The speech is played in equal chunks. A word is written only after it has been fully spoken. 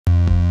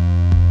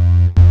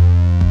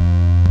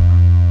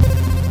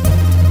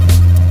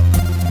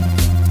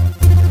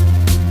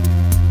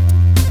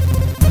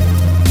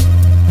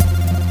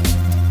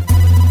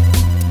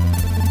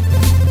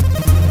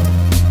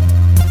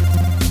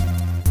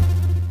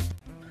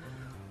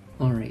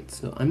Alright,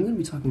 so I'm going to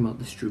be talking about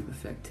the Stroop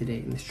Effect today,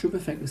 and the Stroop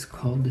Effect is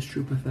called the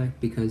Stroop Effect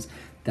because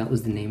that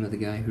was the name of the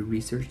guy who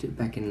researched it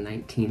back in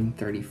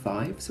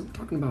 1935. So we're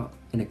talking about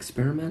an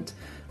experiment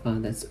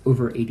that's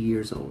over 80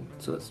 years old,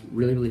 so it's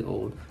really, really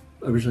old.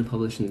 Originally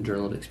published in the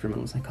Journal of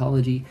Experimental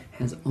Psychology,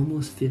 has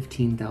almost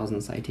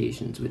 15,000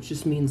 citations, which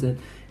just means that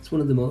it's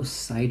one of the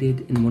most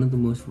cited and one of the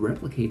most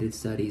replicated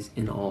studies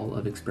in all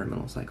of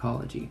experimental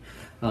psychology.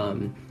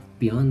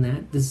 Beyond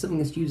that, this is something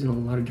that's used in a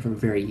lot of different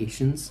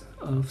variations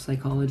of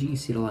psychology. You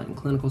see it a lot in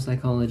clinical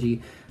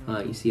psychology,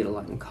 you see it a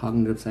lot in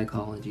cognitive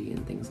psychology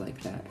and things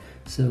like that.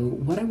 So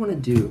what I want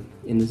to do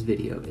in this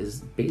video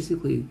is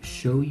basically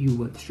show you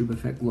what the Stroop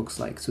Effect looks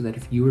like so that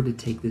if you were to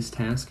take this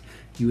task,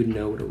 you would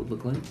know what it would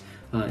look like.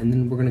 And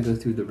then we're going to go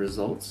through the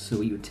results, so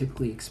what you would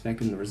typically expect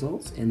in the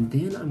results, and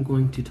then I'm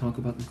going to talk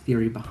about the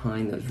theory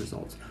behind those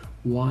results,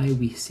 why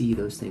we see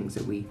those things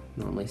that we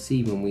normally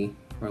see when we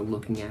are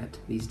looking at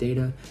these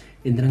data,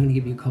 and then I'm going to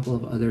give you a couple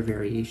of other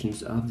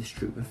variations of the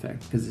Stroop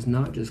Effect, because it's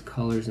not just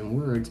colors and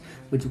words,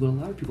 which is what a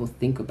lot of people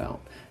think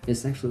about.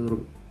 It's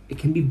actually it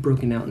can be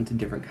broken out into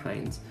different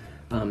kinds.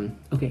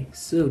 Okay,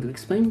 so to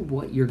explain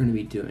what you're going to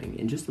be doing,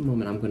 in just a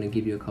moment I'm going to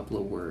give you a couple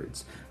of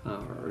words,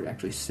 or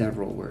actually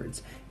several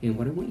words, and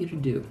what I want you to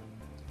do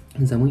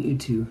is I want you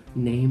to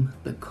name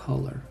the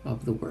color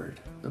of the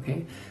word,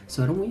 okay?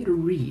 So I don't want you to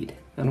read.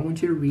 I don't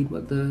want you to read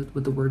what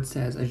the word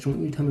says. I just want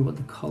you to tell me what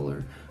the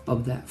color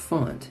of that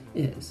font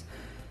is.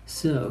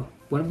 So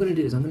what I'm going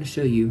to do is I'm going to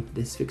show you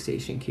this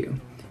fixation cue.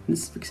 And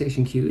this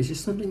fixation cue is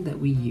just something that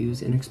we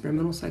use in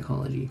experimental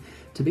psychology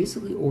to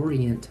basically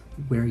orient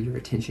where your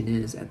attention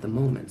is at the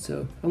moment.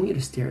 So I want you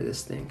to stare at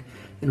this thing.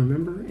 And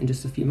remember, in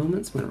just a few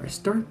moments, whenever I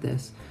start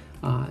this,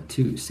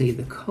 to say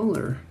the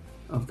color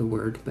of the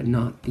word, but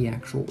not the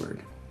actual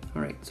word.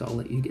 All right, so I'll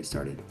let you get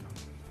started.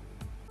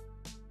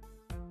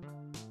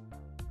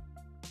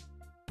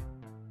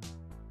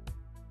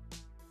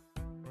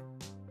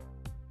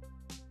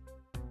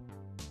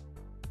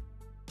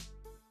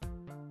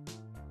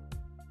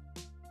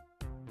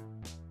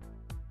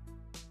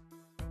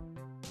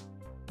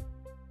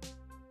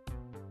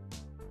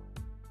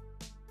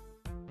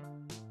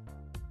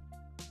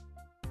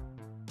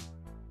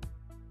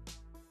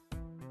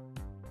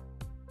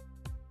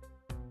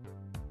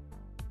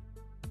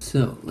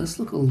 So let's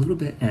look a little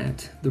bit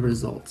at the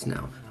results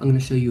now. I'm going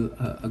to show you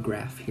a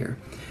graph here.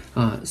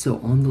 So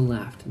on the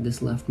left, this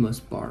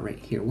leftmost bar right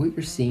here, what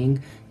you're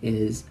seeing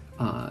is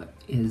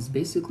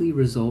basically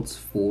results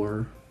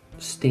for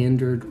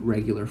standard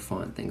regular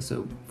font things,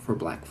 so for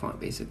black font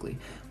basically.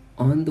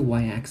 On the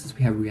y-axis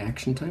we have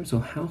reaction time, so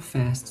how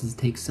fast does it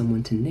take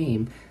someone to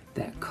name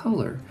that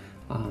color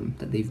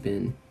that they've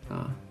been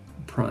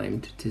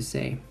primed to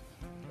say.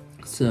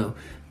 So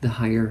the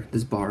higher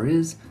this bar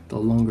is, the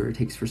longer it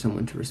takes for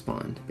someone to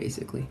respond,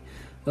 basically.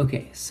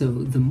 Okay, so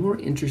the more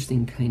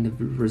interesting kind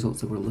of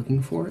results that we're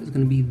looking for is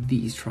going to be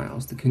these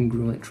trials, the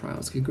congruent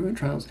trials. Congruent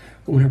trials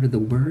are whenever the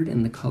word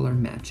and the color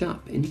match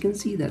up. And you can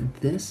see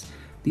that these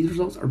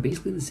results are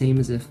basically the same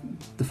as if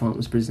the font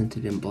was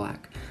presented in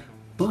black.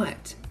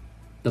 But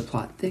the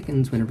plot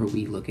thickens whenever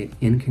we look at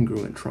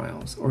incongruent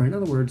trials, or in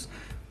other words,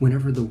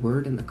 whenever the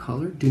word and the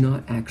color do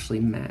not actually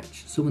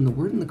match. So when the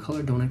word and the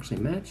color don't actually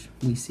match,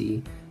 we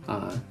see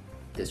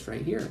this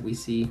right here. We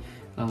see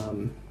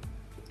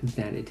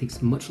that it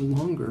takes much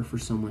longer for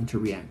someone to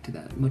react to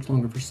that, much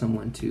longer for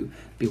someone to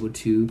be able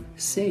to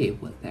say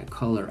what that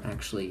color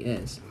actually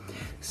is.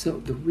 So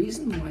the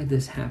reason why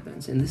this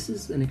happens, and this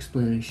is an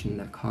explanation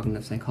that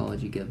cognitive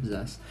psychology gives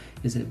us,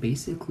 is that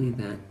basically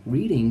that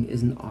reading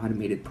is an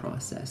automated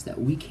process, that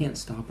we can't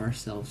stop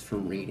ourselves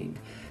from reading.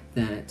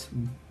 That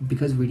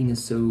because reading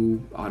is so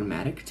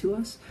automatic to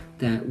us,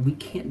 that we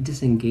can't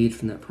disengage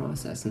from that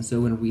process. And so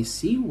when we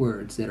see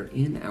words that are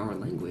in our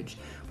language,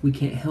 we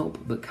can't help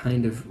but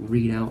kind of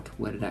read out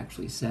what it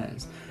actually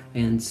says.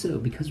 And so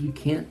because we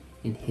can't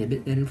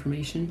inhibit that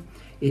information,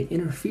 it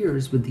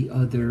interferes with the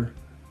other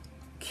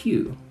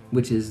cue,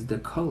 which is the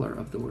color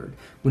of the word.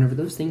 Whenever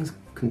those things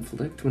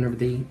conflict, whenever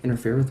they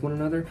interfere with one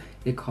another,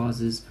 it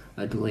causes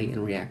a delay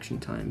in reaction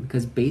time.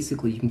 Because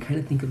basically you can kind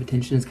of think of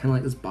attention as kind of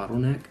like this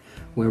bottleneck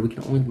where we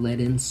can only let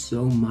in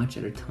so much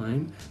at a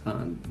time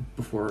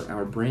before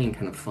our brain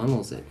kind of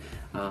funnels it.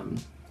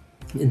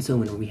 And so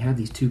when we have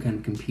these two kind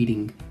of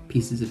competing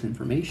pieces of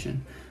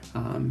information,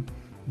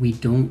 we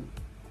don't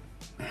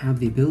have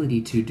the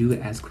ability to do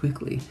it as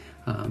quickly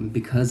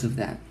because of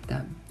that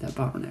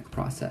bottleneck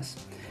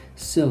process.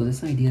 So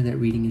this idea that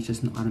reading is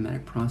just an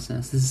automatic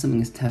process, this is something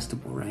that's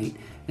testable, right?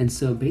 And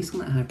so based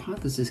on that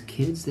hypothesis,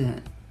 kids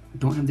that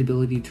don't have the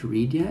ability to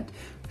read yet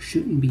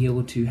shouldn't be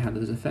able to have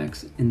those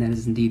effects, and that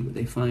is indeed what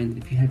they find.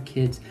 If you have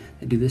kids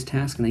that do this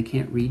task and they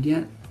can't read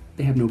yet,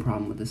 they have no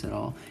problem with this at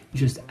all. It's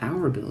just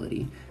our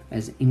ability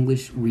as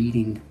English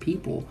reading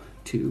people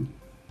to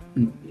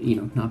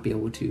not be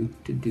able to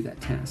do that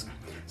task.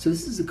 So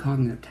this is a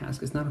cognitive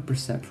task, it's not a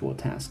perceptual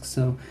task.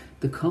 So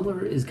the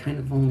color is kind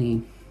of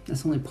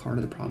that's only part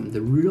of the problem.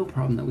 The real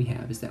problem that we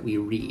have is that we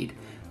read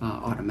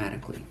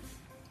automatically.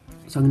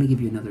 So I'm going to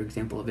give you another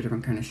example of a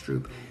different kind of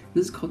Stroop.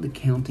 This is called the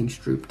Counting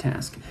Stroop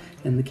task.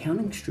 And the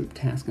Counting Stroop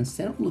task,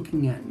 instead of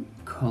looking at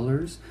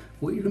colors,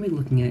 what you're going to be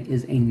looking at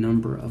is a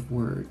number of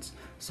words.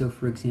 So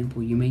for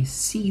example, you may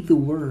see the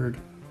word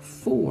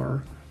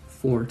for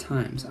 4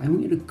 times. I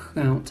want you to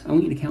count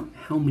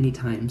how many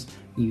times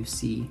you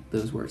see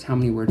those words, how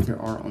many words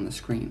there are on the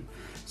screen.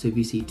 So if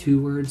you see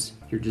 2 words,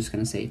 you're just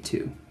going to say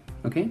 2.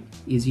 Okay?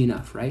 Easy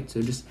enough, right?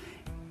 So just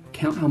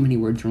count how many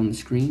words are on the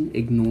screen,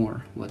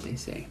 ignore what they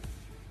say.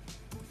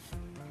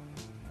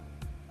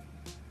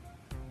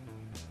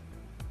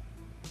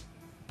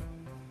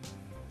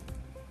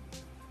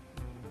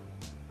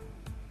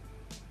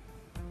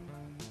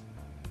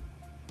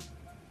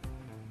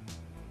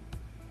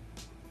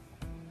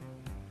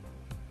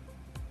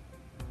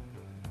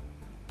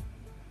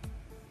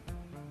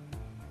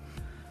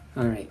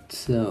 Alright,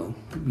 so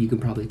you can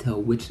probably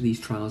tell which of these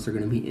trials are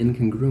going to be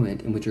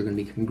incongruent and which are going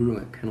to be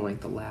congruent, kind of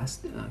like the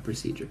last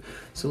procedure.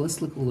 So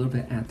let's look a little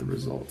bit at the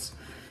results.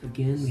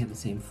 Again, we have the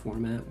same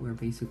format where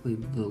basically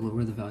the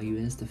lower the value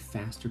is, the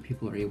faster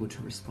people are able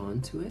to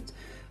respond to it.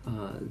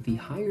 The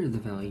higher the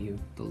value,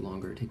 the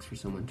longer it takes for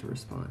someone to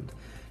respond.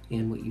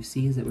 And what you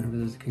see is that whenever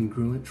there's a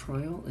congruent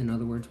trial, in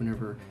other words,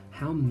 whenever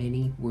how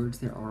many words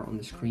there are on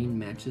the screen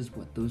matches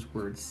what those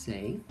words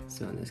say,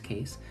 so in this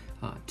case,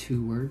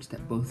 2 words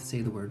that both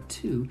say the word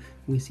 2,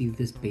 we see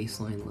this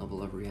baseline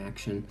level of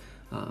reaction,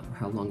 or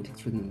how long it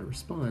takes for them to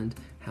respond.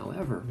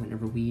 However,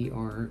 whenever we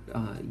are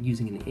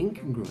using an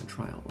incongruent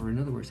trial, or in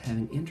other words,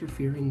 having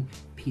interfering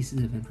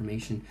pieces of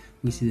information,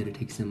 we see that it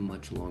takes them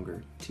much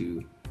longer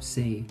to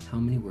say how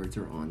many words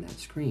are on that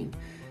screen.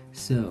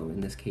 So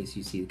in this case,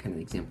 you see kind of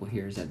the example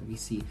here is that we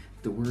see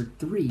the word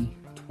 3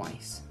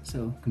 twice.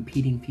 So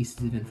competing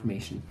pieces of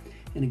information.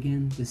 And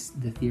again,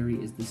 the theory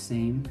is the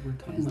same. We're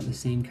talking about the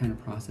same kind of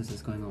process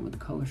that's going on with the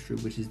color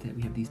Stroop, which is that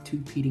we have these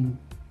two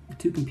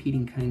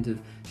competing kinds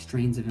of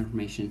strains of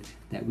information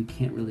that we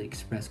can't really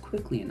express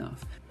quickly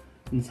enough.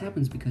 And this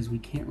happens because we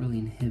can't really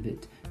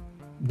inhibit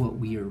what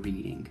we are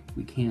reading.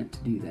 We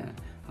can't do that.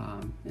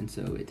 And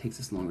so it takes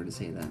us longer to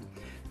say that.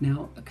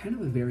 Now, a kind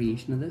of a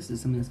variation of this is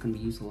something that's going to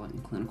be used a lot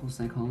in clinical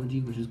psychology,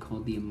 which is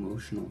called the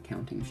emotional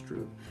counting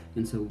Stroop.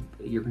 And so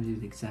you're going to do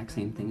the exact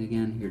same thing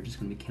again. You're just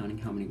going to be counting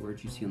how many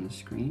words you see on the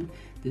screen.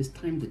 This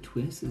time the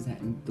twist is that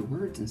the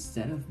words,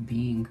 instead of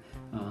being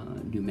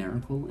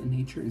numerical in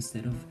nature,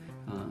 instead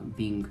of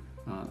being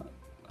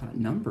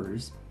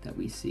numbers that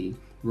we see,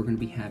 we're going to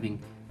be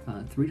having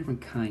 3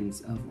 different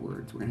kinds of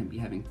words. We're going to be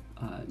having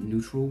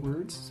neutral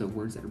words, so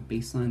words that are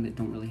baseline that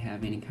don't really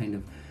have any kind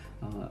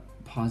of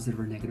positive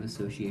or negative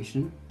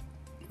association.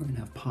 We're going to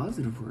have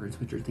positive words,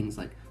 which are things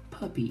like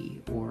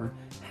puppy or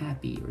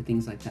happy or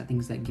things like that,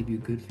 things that give you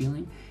a good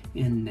feeling,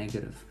 and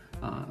negative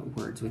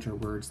words, which are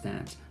words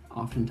that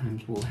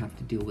oftentimes will have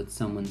to deal with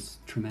someone's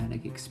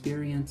traumatic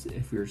experience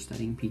if you're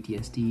studying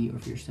PTSD or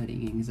if you're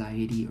studying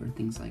anxiety or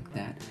things like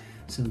that.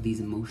 So these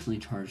emotionally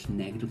charged,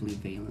 negatively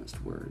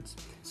valenced words.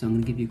 So I'm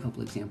going to give you a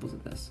couple examples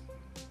of this.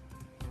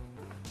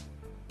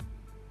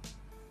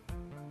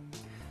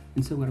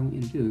 And so what I want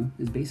you to do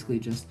is basically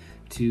just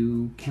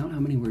to count how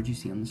many words you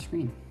see on the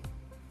screen.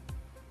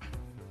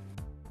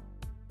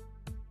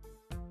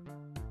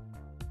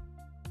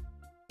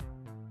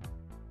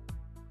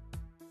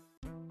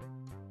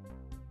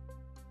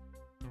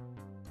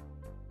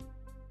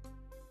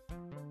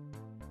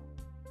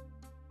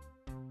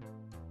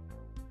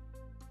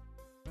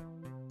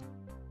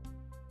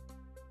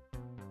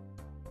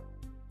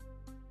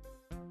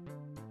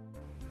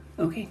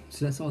 Okay,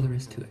 so that's all there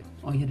is to it.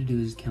 All you have to do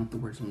is count the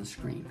words on the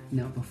screen.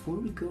 Now, before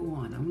we go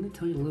on, I'm going to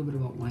tell you a little bit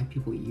about why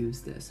people use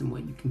this and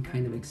what you can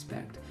kind of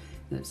expect.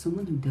 That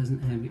someone who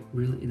doesn't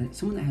have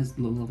someone that has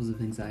low levels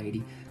of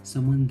anxiety,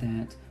 someone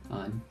that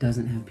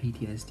doesn't have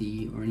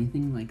PTSD or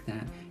anything like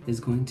that is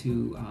going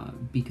to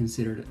be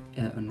considered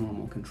a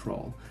normal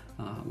control,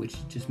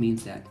 which just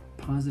means that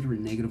positive or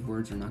negative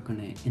words are not going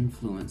to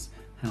influence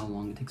how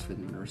long it takes for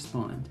them to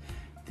respond.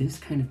 This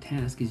kind of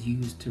task is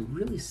used to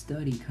really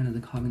study kind of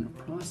the cognitive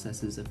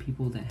processes of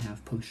people that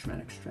have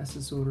post-traumatic stress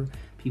disorder,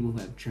 people who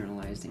have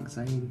generalized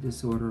anxiety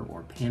disorder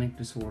or panic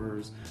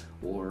disorders,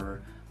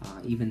 or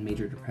even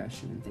major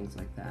depression and things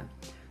like that.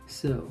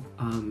 So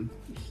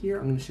here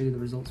I'm going to show you the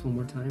results one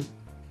more time.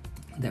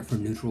 That for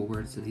neutral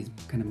words, so these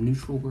kind of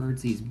neutral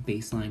words, these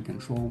baseline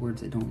control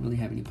words that don't really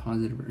have any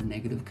positive or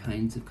negative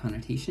kinds of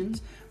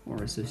connotations or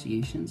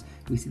associations,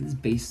 we see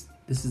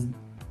this is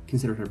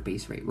considered our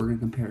base rate. We're going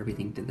to compare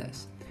everything to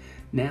this.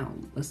 Now,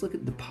 let's look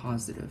at the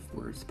positive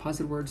words.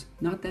 Positive words,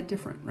 not that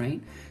different,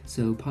 right?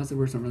 So positive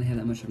words don't really have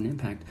that much of an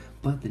impact,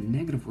 but the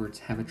negative words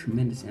have a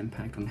tremendous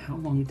impact on how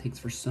long it takes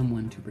for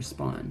someone to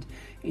respond.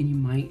 And you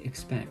might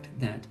expect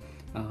that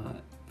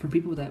for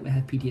people that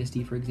have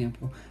PTSD, for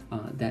example,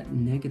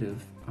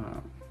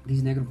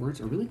 these negative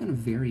words are really going to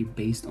vary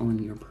based on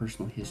your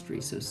personal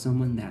history. So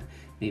someone that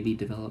maybe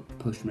developed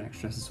post-traumatic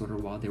stress disorder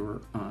while they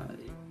were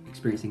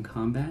experiencing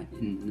combat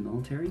in the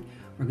military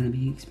are going to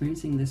be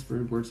experiencing this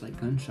for words like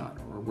gunshot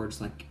or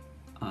words like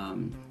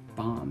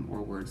bomb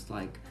or words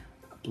like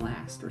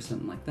blast or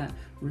something like that.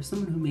 Whereas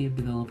someone who may have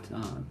developed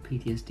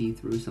PTSD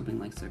through something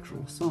like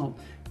sexual assault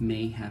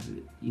may have,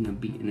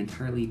 be an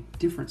entirely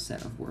different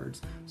set of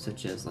words,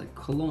 such as like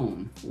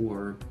cologne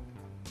or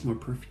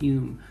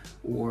perfume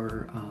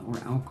or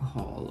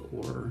alcohol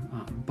or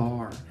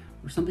bar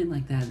or something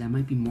like that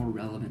might be more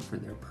relevant for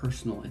their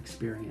personal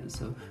experience.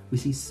 So we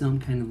see some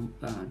kind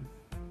of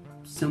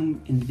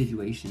some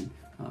individuation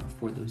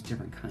for those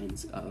different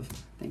kinds of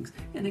things.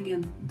 And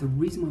again, the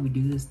reason why we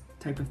do this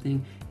type of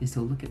thing is to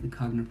look at the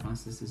cognitive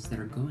processes that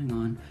are going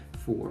on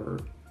for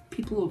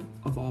people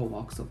of all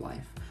walks of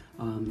life.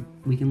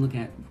 We can look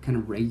at kind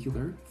of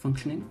regular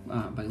functioning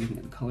by looking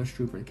at the color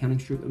Stroop or the Counting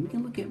Stroop, and we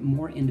can look at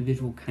more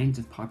individual kinds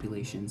of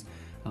populations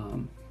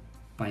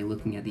by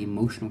looking at the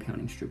emotional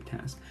Counting Stroop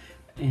task.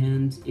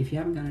 And if you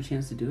haven't gotten a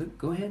chance to do it,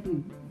 go ahead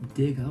and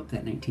dig up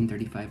that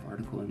 1935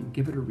 article and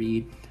give it a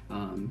read.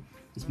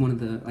 It's one of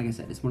the, like I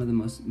said, it's one of the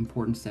most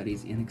important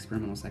studies in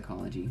experimental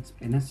psychology,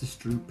 and that's the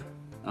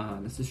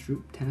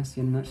Stroop task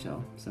in a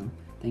nutshell. So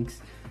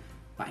thanks,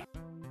 bye.